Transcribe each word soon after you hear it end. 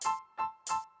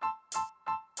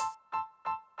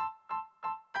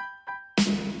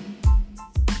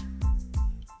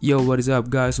Yo, what is up,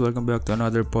 guys? Welcome back to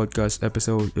another podcast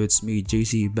episode. It's me,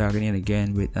 JC, back in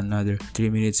again with another 3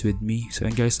 minutes with me. So,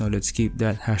 and guys, now let's keep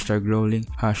that hashtag rolling.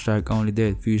 Hashtag only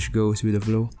dead fish goes with the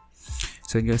flow.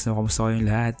 So, and guys, now kamusta kayong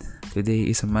lahat? Today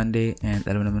is a Monday, and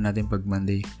alam naman natin pag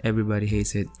Monday, everybody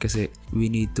hates it kasi we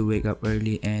need to wake up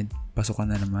early and pasok ka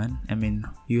na naman. I mean,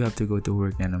 you have to go to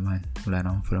work na naman. Wala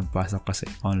namang full pasok kasi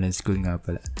online school nga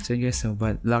pala. So, and guys, so,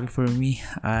 but lucky for me,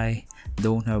 I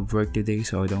don't have work today,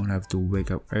 so I don't have to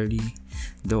wake up early.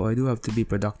 Though I do have to be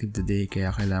productive today,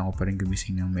 kaya kailangan ko pa rin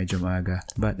gumising ng medyo maaga.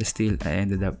 But still, I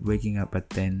ended up waking up at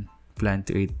 10, plan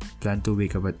to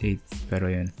wake up at 8.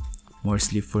 Pero yun, more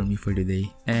sleep for me for the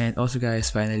day. And also guys,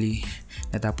 finally,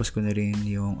 natapos ko na rin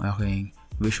yung aking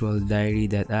visual diary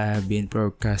that I have been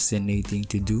procrastinating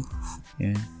to do.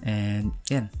 Yeah. And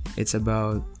yeah, it's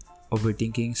about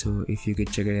overthinking. So if you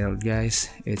could check it out, guys,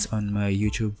 it's on my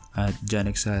YouTube at John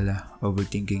Exala.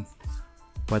 Overthinking,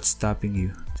 what's stopping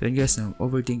you? So guys, now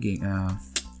overthinking,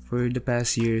 for the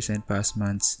past years and past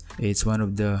months, it's one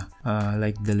of the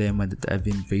like dilemma that I've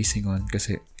been facing on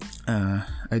kasi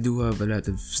I do have a lot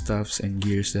of stuffs and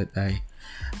gears that I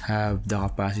have the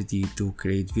capacity to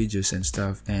create videos and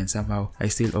stuff, and somehow I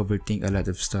still overthink a lot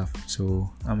of stuff.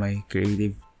 So am I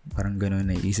creative? Parang ganun,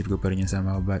 naisip ko pa rin yun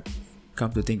somehow, but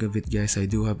come to think of it, guys, I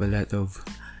do have a lot of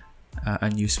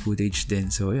unused footage then.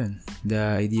 So yun,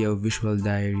 the idea of visual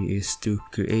diary is to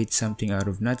create something out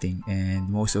of nothing,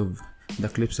 and most of the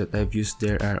clips that I've used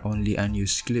there are only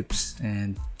unused clips.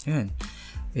 And yun,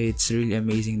 it's really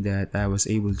amazing that I was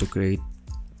able to create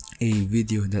a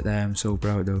video that I am so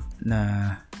proud of,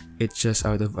 na it's just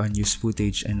out of unused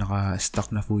footage and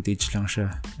naka-stock na footage lang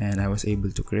siya, and I was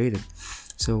able to create it.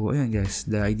 So ayun guys,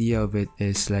 the idea of it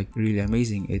is like really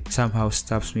amazing. It somehow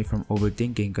stops me from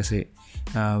overthinking kasi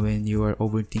when you are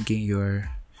overthinking, you're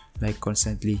like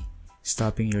constantly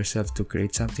stopping yourself to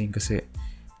create something kasi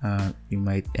you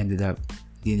might ended up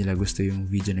di nila gusto yung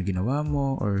video na ginawa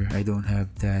mo, or I don't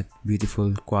have that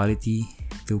beautiful quality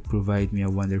to provide me a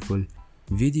wonderful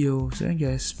video. So yun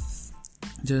guys,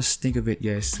 just think of it,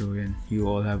 guys. So yun, you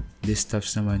all have this stuff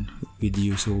naman with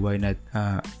you, so why not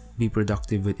be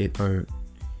productive with it, or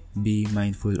be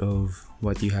mindful of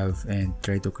what you have and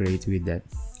try to create with that.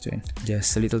 So yun,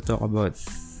 just a little talk about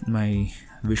my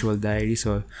visual diary.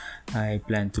 So I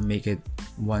plan to make it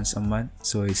once a month,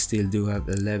 so I still do have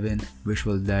 11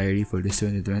 visual diary for this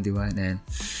 2021, and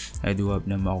I do hope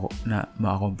na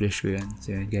ma-accomplish ko yan.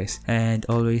 So yun guys, and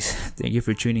always thank you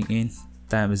for tuning in.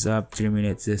 Time is up, 3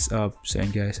 minutes is up. So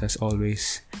yun guys, as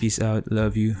always, peace out,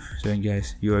 love you. So yun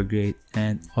guys, you are great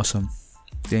and awesome.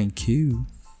 Thank you.